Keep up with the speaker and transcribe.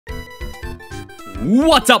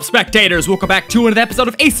What's up, spectators? Welcome back to another episode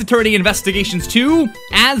of Ace Attorney Investigations 2.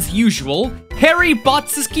 As usual, Harry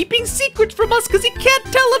Botts is keeping secrets from us because he can't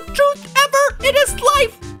tell the truth ever in his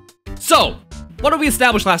life. So, what did we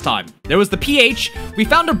establish last time? There was the PH. We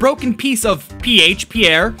found a broken piece of PH,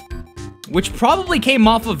 Pierre, which probably came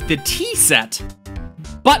off of the T set.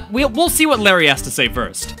 But we'll see what Larry has to say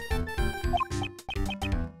first.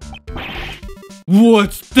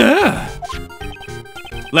 What's that?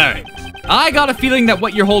 Larry, I got a feeling that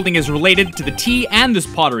what you're holding is related to the T and this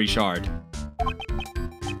pottery shard.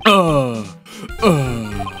 Well,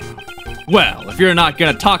 if you're not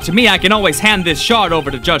gonna talk to me, I can always hand this shard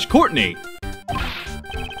over to Judge Courtney.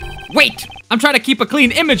 Wait! I'm trying to keep a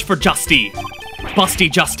clean image for Justy. Busty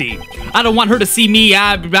Justy. I don't want her to see me,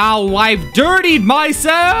 I've dirtied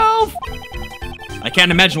myself! I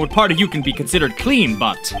can't imagine what part of you can be considered clean,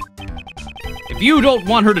 but... if you don't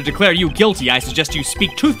want her to declare you guilty, I suggest you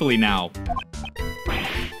speak truthfully now.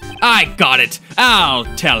 I got it. I'll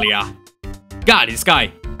tell ya. God, this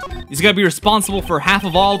guy. He's gonna be responsible for half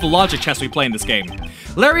of all the logic tests we play in this game.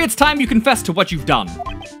 Larry, it's time you confess to what you've done.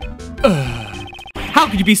 How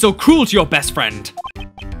could you be so cruel to your best friend?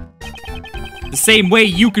 The same way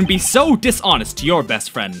you can be so dishonest to your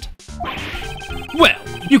best friend. Well,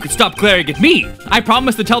 you could stop glaring at me. I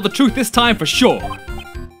promise to tell the truth this time for sure.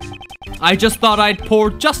 I just thought I'd pour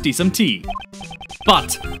Justy some tea.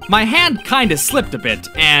 But my hand kinda slipped a bit,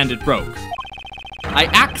 and it broke. I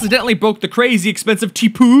accidentally broke the crazy expensive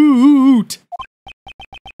teapot.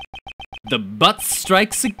 The butt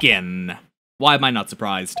strikes again. Why am I not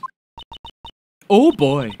surprised? Oh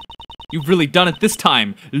boy, you've really done it this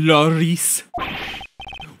time, Laurice.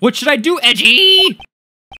 What should I do, Edgy?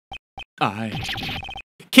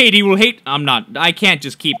 Katie will hate- I can't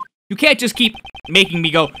just keep- you can't just keep making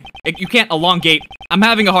me go- you can't elongate- I'm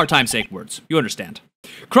having a hard time saying words. You understand.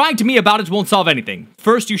 Crying to me about it won't solve anything.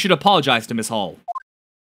 First, you should apologize to Miss Hall.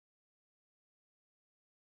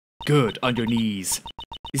 Good, on your knees.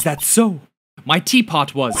 Is that so? My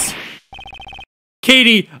teapot was.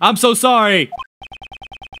 Katie, I'm so sorry.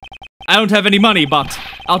 I don't have any money, but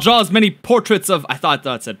I'll draw as many portraits of- I thought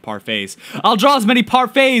that said parfaits. I'll draw as many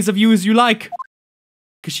parfaits of you as you like.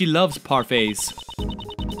 Because she loves parfaits.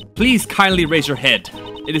 Please kindly raise your head.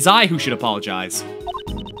 It is I who should apologize.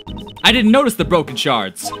 I didn't notice the broken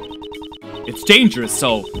shards. It's dangerous,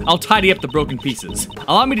 so I'll tidy up the broken pieces.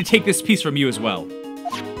 Allow me to take this piece from you as well.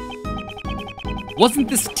 Wasn't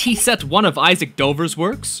this tea set one of Isaac Dover's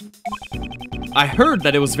works? I heard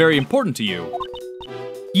that it was very important to you.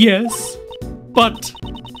 Yes, but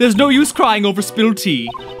there's no use crying over spilled tea.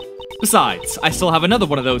 Besides, I still have another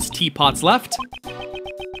one of those teapots left.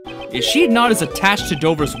 Is she not as attached to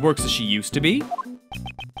Dover's works as she used to be?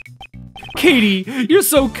 Katie, you're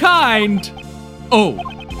so kind! Oh,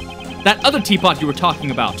 that other teapot you were talking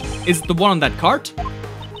about, is it the one on that cart?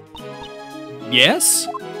 Yes?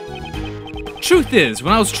 Truth is,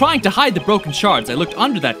 when I was trying to hide the broken shards, I looked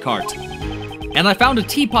under that cart. And I found a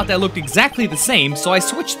teapot that looked exactly the same, so I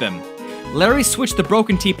switched them. Larry switched the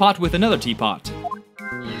broken teapot with another teapot.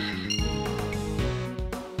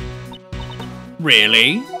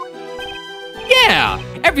 Really? Yeah,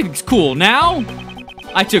 everything's cool now.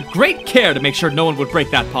 I took great care to make sure no one would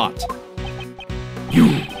break that pot.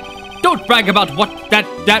 You don't brag about what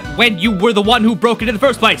that when you were the one who broke it in the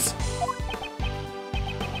first place.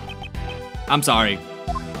 I'm sorry.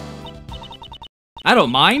 I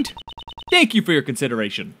don't mind. Thank you for your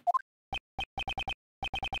consideration.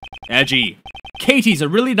 Edgy, Katie's a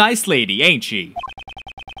really nice lady, ain't she?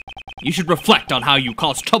 You should reflect on how you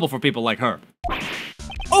cause trouble for people like her.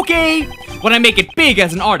 Okay, when I make it big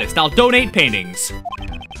as an artist, I'll donate paintings.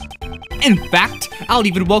 In fact, I'll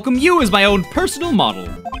even welcome you as my own personal model.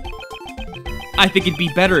 I think it'd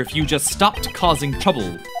be better if you just stopped causing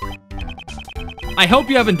trouble. I hope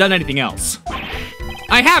you haven't done anything else.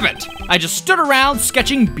 I haven't! I just stood around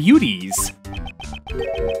sketching beauties.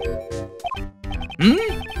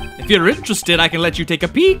 If you're interested, I can let you take a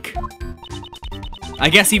peek. I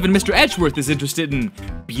guess even Mr. Edgeworth is interested in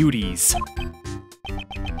beauties.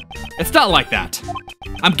 It's not like that.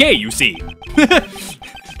 I'm gay, you see.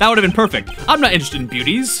 That would have been perfect. I'm not interested in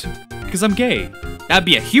beauties, because I'm gay. That'd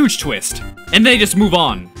be a huge twist. And they just move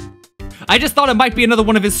on. I just thought it might be another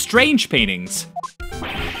one of his strange paintings.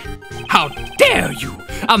 How dare you!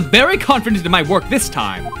 I'm very confident in my work this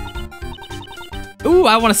time. Ooh,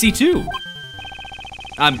 I want to see too.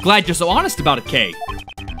 I'm glad you're so honest about it, Kay.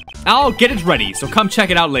 I'll get it ready, so come check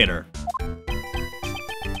it out later.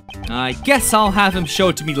 I guess I'll have him show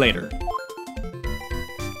it to me later.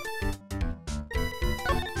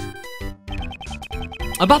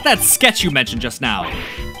 About that sketch you mentioned just now.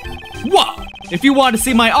 Whoa! If you wanted to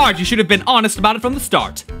see my art, you should have been honest about it from the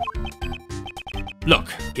start. Look,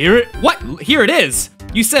 here it is!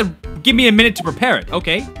 You said, give me a minute to prepare it,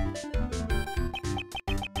 okay?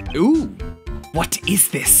 Ooh, what is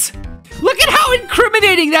this? Look at how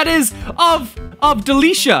incriminating that is of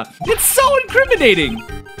Delicia! It's so incriminating!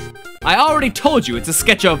 I already told you it's a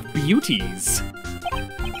sketch of beauties.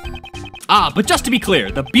 Ah, but just to be clear,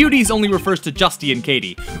 the beauties only refers to Justy and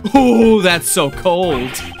Katie. Ooh, that's so cold.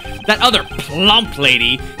 That other plump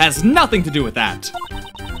lady has nothing to do with that.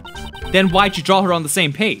 Then why'd you draw her on the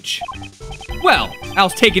same page? Well, I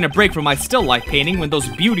was taking a break from my still life painting when those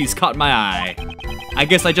beauties caught my eye. I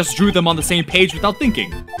guess I just drew them on the same page without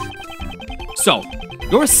thinking. So,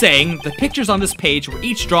 you're saying the pictures on this page were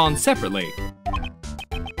each drawn separately?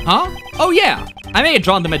 Huh? Oh yeah, I may have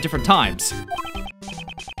drawn them at different times.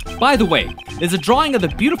 By the way, there's a drawing of the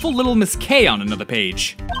beautiful little Miss K on another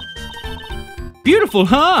page. Beautiful,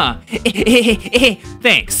 huh?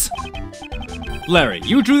 Thanks. Larry,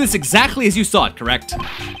 you drew this exactly as you saw it, correct?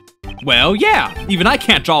 Well, yeah, even I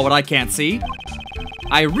can't draw what I can't see.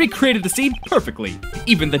 I recreated the scene perfectly,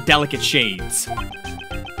 even the delicate shades.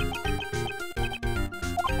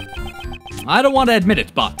 I don't want to admit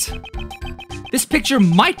it, but this picture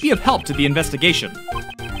might be of help to the investigation.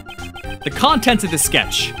 The contents of this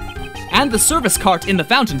sketch, and the service cart in the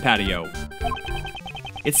fountain patio.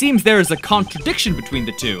 It seems there is a contradiction between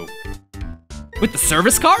the two. With the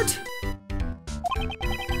service cart?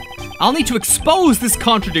 I'll need to expose this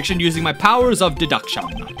contradiction using my powers of deduction.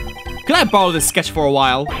 Can I borrow this sketch for a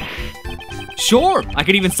while? Sure, I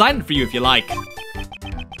could even sign it for you if you like.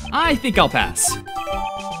 I think I'll pass.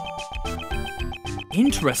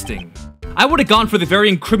 Interesting. I would have gone for the very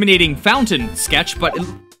incriminating fountain sketch, but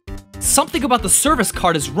something about the service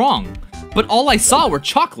cart is wrong. But all I saw were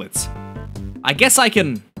chocolates. I guess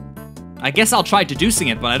I'll try deducing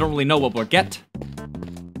it, but I don't really know what we'll get.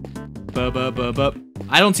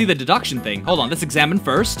 I don't see the deduction thing. Hold on, let's examine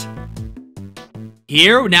first.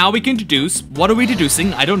 Here, now we can deduce. What are we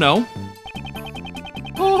deducing? I don't know.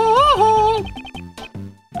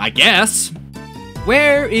 I guess.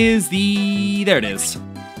 Where is the... There it is.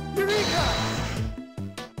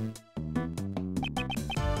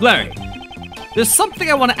 Larry, there's something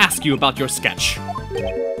I want to ask you about your sketch.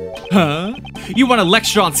 Huh? You want to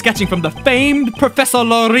lecture on sketching from the famed Professor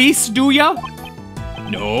Laurice, do ya?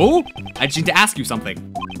 No, I just need to ask you something.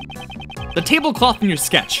 The tablecloth in your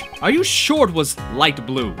sketch, are you sure it was light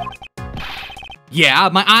blue? Yeah,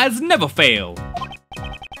 my eyes never fail.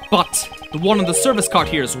 But the one on the service cart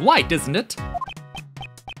here is white, isn't it?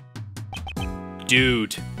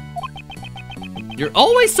 Dude, you're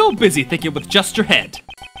always so busy thinking with just your head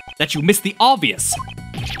that you miss the obvious.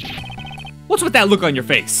 What's with that look on your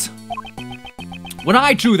face? When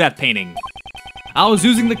I drew that painting, I was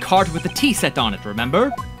using the cart with the tea set on it,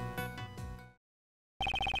 remember?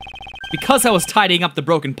 Because I was tidying up the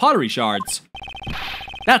broken pottery shards.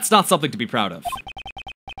 That's not something to be proud of.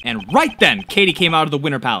 And right then, Katie came out of the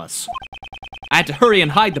Winter Palace. I had to hurry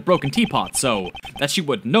and hide the broken teapot so that she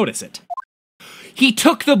wouldn't notice it. He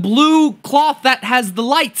took the blue cloth that has the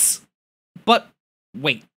lights. But,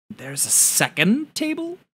 wait, there's a second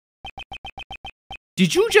table?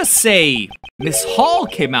 Did you just say Miss Hall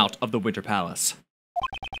came out of the Winter Palace?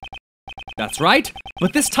 That's right,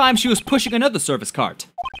 but this time she was pushing another service cart.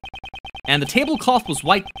 And the tablecloth was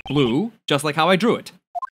white-blue, just like how I drew it.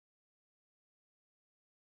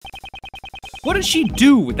 What did she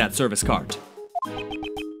do with that service cart?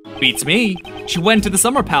 Beats me. She went to the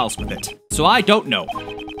Summer Palace with it, so I don't know.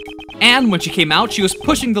 And when she came out, she was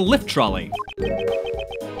pushing the lift trolley.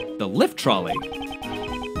 The lift trolley?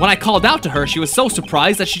 When I called out to her, she was so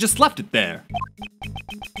surprised that she just left it there.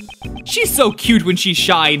 She's so cute when she's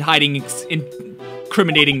shy and hiding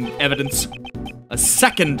incriminating evidence. A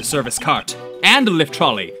second service cart. And a lift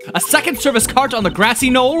trolley. A second service cart on the grassy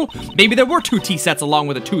knoll? Maybe there were 2 tea sets along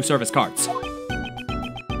with the 2 service carts.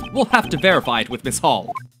 We'll have to verify it with Miss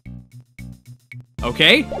Hall.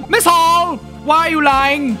 Okay. Miss Hall! Why are you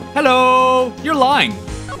lying? Hello! You're lying.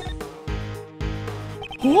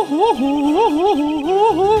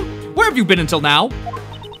 Where have you been until now?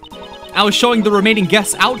 I was showing the remaining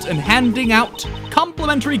guests out and handing out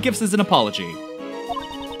complimentary gifts as an apology.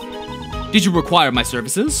 Did you require my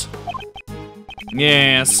services?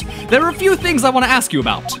 Yes. There are a few things I want to ask you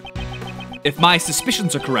about. If my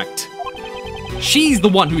suspicions are correct, she's the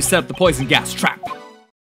one who set up the poison gas trap.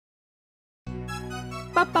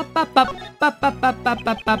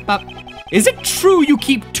 Is it true you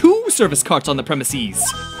keep 2 service carts on the premises?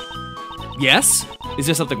 Yes? Is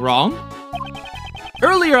there something wrong?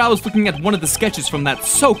 Earlier I was looking at one of the sketches from that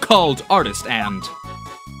so-called artist and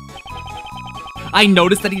I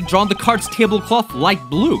noticed that he'd drawn the cart's tablecloth light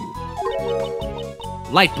blue.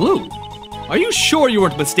 Light blue? Are you sure you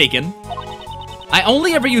weren't mistaken? I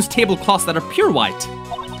only ever use tablecloths that are pure white.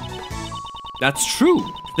 That's true.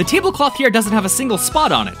 The tablecloth here doesn't have a single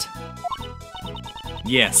spot on it.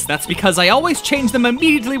 Yes, that's because I always change them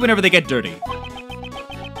immediately whenever they get dirty.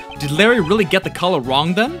 Did Larry really get the color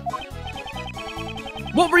wrong then?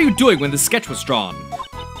 What were you doing when the sketch was drawn?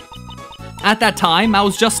 At that time, I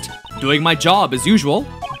was just doing my job as usual.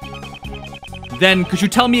 Then, could you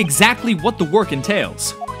tell me exactly what the work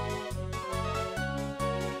entails?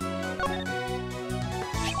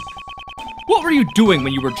 What were you doing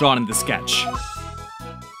when you were drawn in the sketch?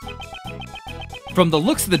 From the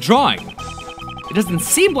looks of the drawing, it doesn't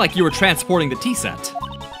seem like you were transporting the tea set.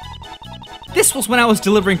 This was when I was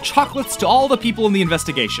delivering chocolates to all the people in the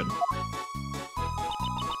investigation.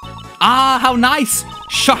 Ah, how nice!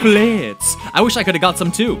 Chocolates! I wish I could have got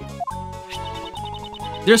some too.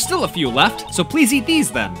 There's still a few left, so please eat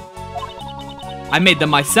these then. I made them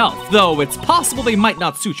myself, though it's possible they might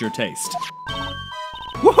not suit your taste.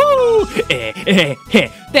 Woohoo!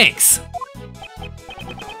 Thanks!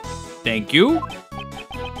 Thank you.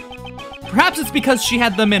 Perhaps it's because she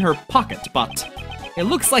had them in her pocket, but it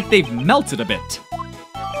looks like they've melted a bit.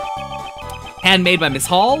 Handmade by Miss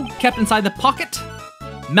Hall, kept inside the pocket.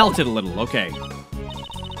 Melted a little, okay.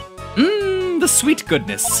 Mmm, the sweet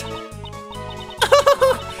goodness.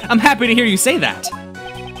 I'm happy to hear you say that.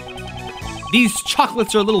 These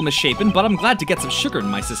chocolates are a little misshapen, but I'm glad to get some sugar in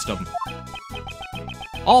my system.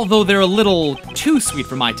 Although they're a little too sweet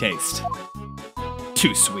for my taste.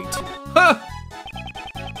 Too sweet. Huh.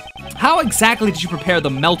 How exactly did you prepare the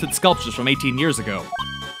melted sculptures from 18 years ago?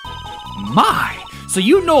 My, so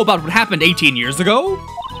you know about what happened 18 years ago?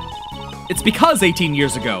 It's because 18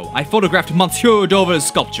 years ago, I photographed Monsieur Dover's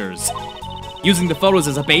sculptures. Using the photos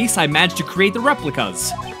as a base, I managed to create the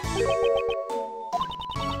replicas.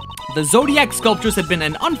 The Zodiac sculptures had been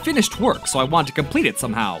an unfinished work, so I wanted to complete it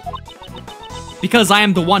somehow. Because I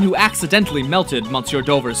am the one who accidentally melted Monsieur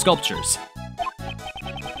Dover's sculptures.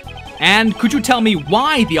 And could you tell me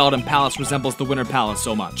why the Autumn Palace resembles the Winter Palace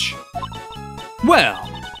so much? Well,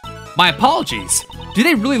 my apologies. Do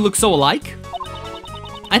they really look so alike?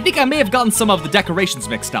 I think I may have gotten some of the decorations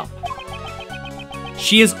mixed up.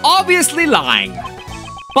 She is obviously lying,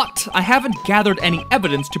 but I haven't gathered any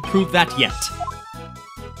evidence to prove that yet.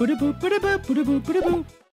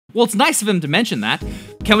 Well, it's nice of him to mention that.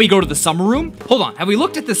 Can we go to the summer room? Hold on, have we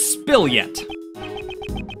looked at this spill yet?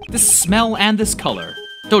 This smell and this color.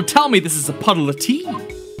 Don't tell me this is a puddle of tea.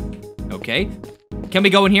 Okay, can we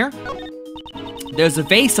go in here? There's a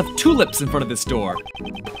vase of tulips in front of this door.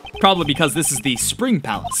 Probably because this is the Spring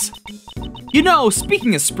Palace. You know,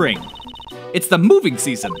 speaking of spring, it's the moving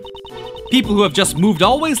season. People who have just moved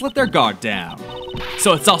always let their guard down.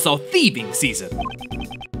 So it's also thieving season.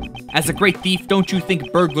 As a great thief, don't you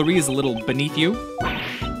think burglary is a little beneath you?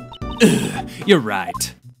 Ugh, you're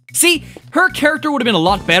right. See, her character would have been a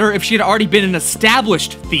lot better if she had already been an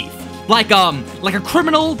established thief. Like a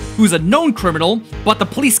criminal who's a known criminal, but the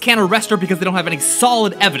police can't arrest her because they don't have any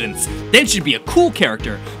solid evidence. Then she'd be a cool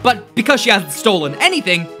character. But because she hasn't stolen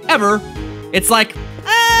anything, ever, it's like,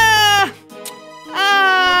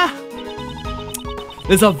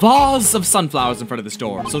 There's a vase of sunflowers in front of this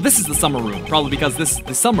door, so this is the summer room, probably because this is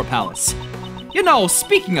the summer palace. You know,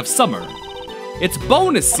 speaking of summer, it's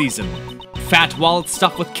bonus season. Fat wallet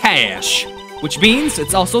stuffed with cash, which means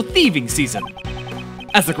it's also thieving season.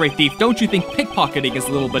 As a great thief, don't you think pickpocketing is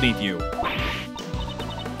a little beneath you?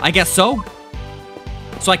 I guess so.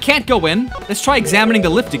 So I can't go in. Let's try examining the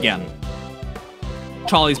lift again.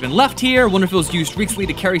 Trolley's been left here. Wonder if it was used recently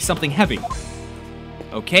to carry something heavy.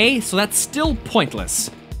 Okay, so that's still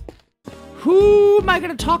pointless. Who am I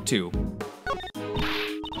gonna talk to?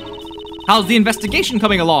 How's the investigation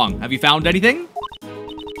coming along? Have you found anything?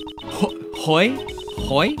 Hoy?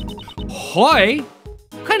 Hoy? Hoy?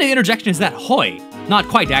 What kind of interjection is that, hoy? Not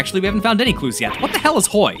quite, actually. We haven't found any clues yet. What the hell is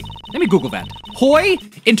hoy? Let me Google that. Hoy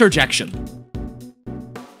interjection.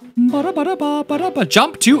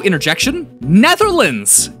 Jump to interjection.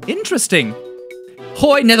 Netherlands. Interesting.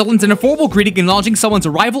 Hoy, Netherlands, an informal greeting acknowledging someone's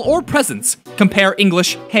arrival or presence. Compare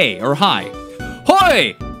English, hey or hi.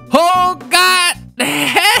 Hoy! Oh, God!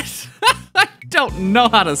 I don't know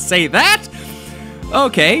how to say that.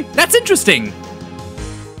 Okay, that's interesting.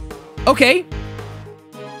 Okay.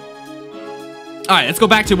 Alright, let's go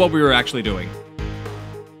back to what we were actually doing.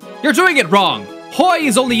 You're doing it wrong! Hoy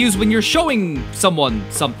is only used when you're showing someone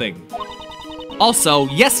something. Also,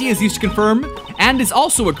 yes, he is used to confirm, and is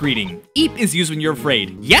also a greeting. Eep is used when you're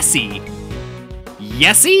afraid. Yesy?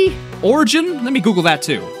 Yesy? Origin? Let me Google that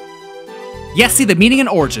too. Yesy, the meaning and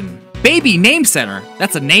origin. Baby name center.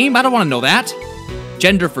 That's a name? I don't want to know that.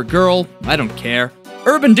 Gender for girl. I don't care.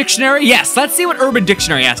 Urban Dictionary? Yes, let's see what Urban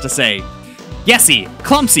Dictionary has to say. Yesy,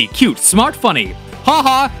 clumsy, cute, smart, funny.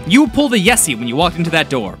 Haha, you pulled a yesy when you walked into that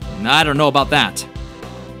door. I don't know about that.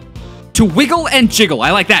 To wiggle and jiggle. I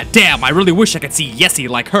like that. Damn, I really wish I could see yesy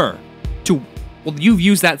like her. Well, you've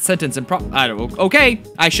used that sentence in okay,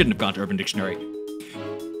 I shouldn't have gone to Urban Dictionary.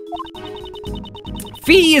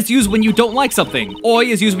 Fee is used when you don't like something. Oi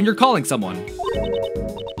is used when you're calling someone.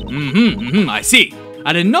 I see.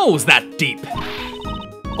 I didn't know it was that deep.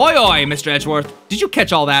 Oi, oi, Mr. Edgeworth. Did you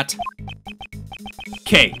catch all that?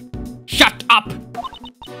 Okay. Shut up!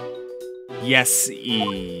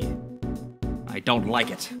 Yes-y. I don't like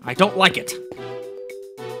it. I don't like it.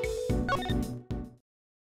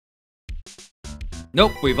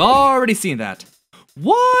 Nope, we've already seen that.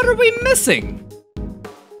 What are we missing?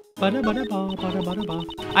 I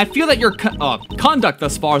feel that your conduct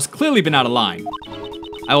thus far has clearly been out of line.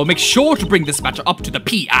 I will make sure to bring this matter up to the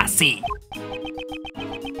PIC.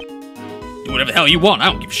 Do whatever the hell you want, I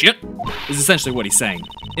don't give a shit. Is essentially what he's saying,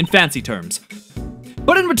 in fancy terms.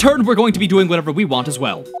 But in return, we're going to be doing whatever we want as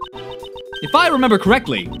well. If I remember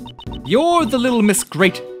correctly, you're the little Miss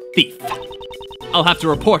Great Thief. I'll have to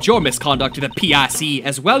report your misconduct to the PIC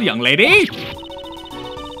as well, young lady.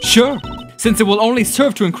 Sure, since it will only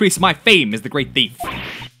serve to increase my fame as the Great Thief.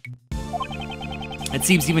 It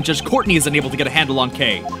seems even Judge Courtney is unable to get a handle on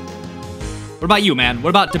Kay. What about you, man? What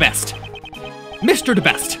about DeBest? Mr.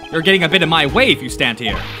 DeBest, you're getting a bit in my way if you stand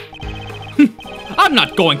here. I'm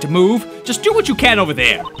not going to move. Just do what you can over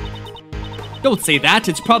there. Don't say that.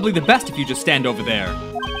 It's probably the best if you just stand over there.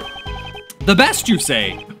 The best, you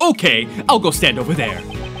say? Okay, I'll go stand over there.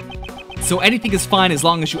 So anything is fine as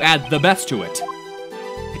long as you add the best to it.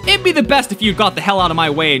 It'd be the best if you got the hell out of my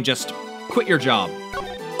way and just quit your job.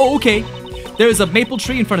 Oh, okay. There's a maple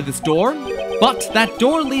tree in front of this door, but that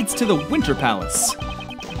door leads to the Winter Palace.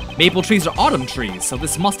 Maple trees are autumn trees, so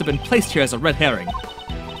this must have been placed here as a red herring.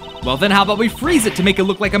 Well then, how about we freeze it to make it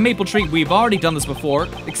look like a maple tree? We've already done this before,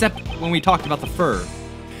 except when we talked about the fur.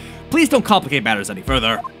 Please don't complicate matters any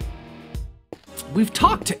further. We've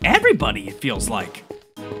talked to everybody, it feels like.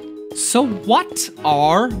 So what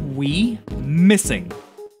are we missing?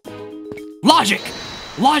 Logic!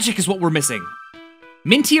 Logic is what we're missing.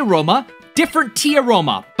 Minty aroma, different tea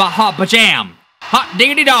aroma. Baha bajam. Hot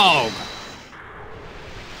diggity dog.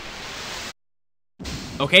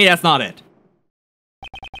 Okay, that's not it.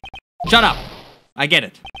 Shut up. I get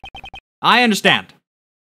it. I understand.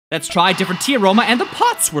 Let's try different tea aroma and the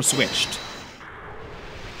pots were switched.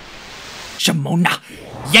 Shamona.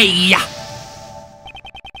 Yeah.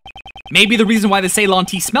 Maybe the reason why the Ceylon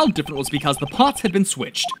tea smelled different was because the pots had been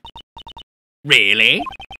switched. Really?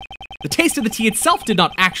 The taste of the tea itself did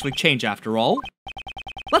not actually change after all.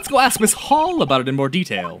 Let's go ask Miss Hall about it in more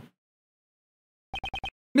detail.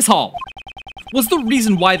 Miss Hall, was the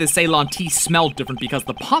reason why the Ceylon tea smelled different because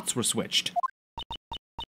the pots were switched?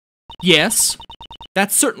 Yes,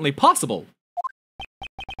 that's certainly possible.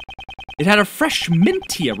 It had a fresh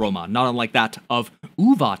minty aroma, not unlike that of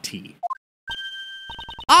uva tea.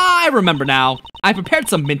 I remember now. I prepared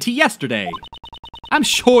some mint tea yesterday. I'm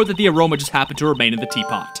sure that the aroma just happened to remain in the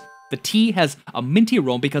teapot. The tea has a minty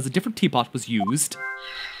aroma because a different teapot was used.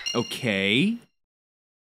 Okay.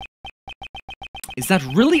 Is that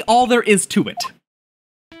really all there is to it?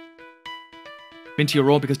 Minty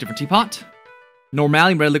aroma because different teapot?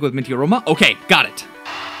 Normally red liquid with minty aroma? Okay, got it.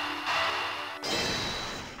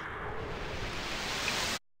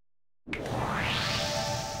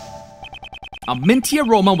 A minty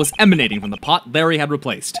aroma was emanating from the pot Larry had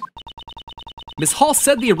replaced. Miss Hall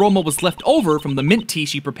said the aroma was left over from the mint tea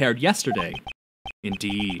she prepared yesterday.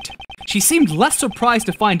 Indeed. She seemed less surprised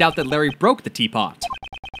to find out that Larry broke the teapot.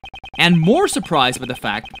 And more surprised by the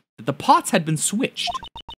fact that the pots had been switched.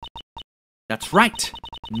 That's right.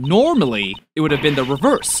 Normally, it would have been the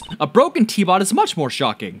reverse. A broken teapot is much more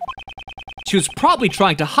shocking. She was probably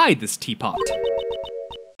trying to hide this teapot.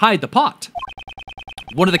 Hide the pot.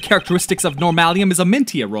 One of the characteristics of Normalium is a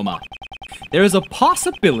minty aroma. There is a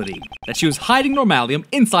possibility that she was hiding Normalium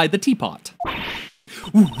inside the teapot.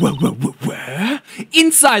 Where?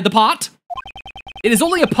 Inside the pot? It is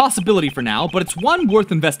only a possibility for now, but it's one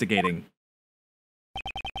worth investigating.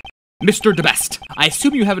 Mr. DeBest, I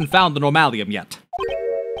assume you haven't found the Normalium yet.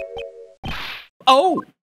 Oh!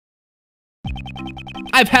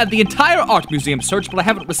 I've had the entire art museum searched, but I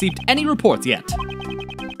haven't received any reports yet.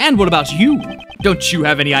 And what about you? Don't you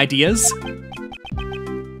have any ideas?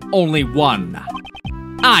 only one.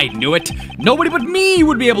 I knew it. Nobody but me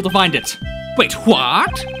would be able to find it. Wait,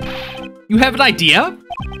 what? You have an idea?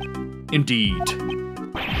 Indeed.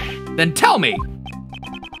 Then tell me.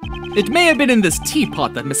 It may have been in this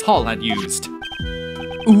teapot that Miss Hall had used.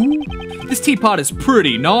 Ooh, this teapot is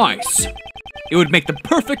pretty nice. It would make the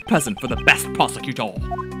perfect present for the best prosecutor.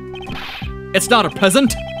 It's not a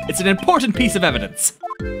present, it's an important piece of evidence.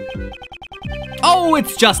 Oh,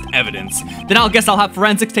 it's just evidence. Then I'll guess I'll have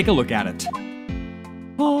forensics take a look at it.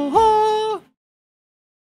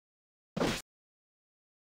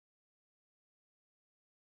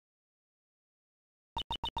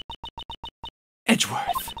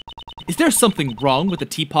 Edgeworth, is there something wrong with the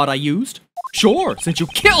teapot I used? Sure, since you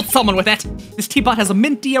killed someone with it! This teapot has a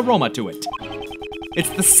minty aroma to it. It's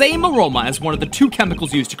the same aroma as one of the 2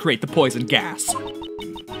 chemicals used to create the poison gas.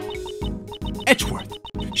 Edgeworth,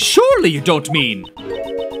 surely you don't mean...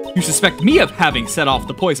 You suspect me of having set off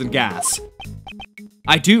the poison gas.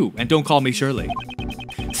 I do, and don't call me Shirley.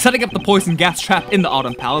 Setting up the poison gas trap in the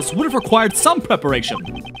Autumn Palace would have required some preparation.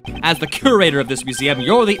 As the curator of this museum,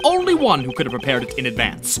 you're the only one who could have prepared it in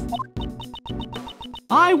advance.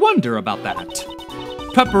 I wonder about that.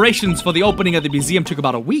 Preparations for the opening of the museum took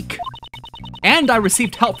about a week. And I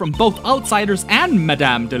received help from both outsiders and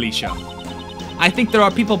Madame Delicia. I think there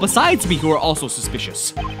are people besides me who are also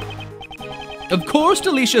suspicious. Of course,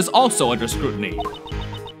 Delicia is also under scrutiny.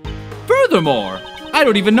 Furthermore, I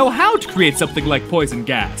don't even know how to create something like poison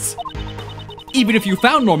gas. Even if you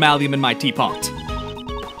found normalium in my teapot.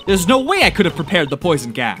 There's no way I could have prepared the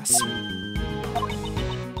poison gas.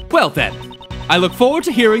 Well then, I look forward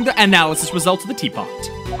to hearing the analysis results of the teapot.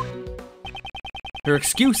 Her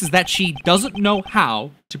excuse is that she doesn't know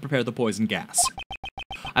how to prepare the poison gas.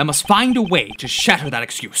 I must find a way to shatter that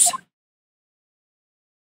excuse.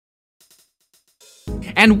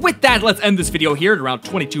 And with that, let's end this video here at around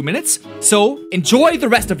 22 minutes. So, enjoy the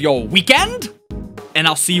rest of your weekend, and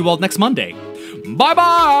I'll see you all next Monday.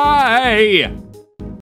 Bye-bye!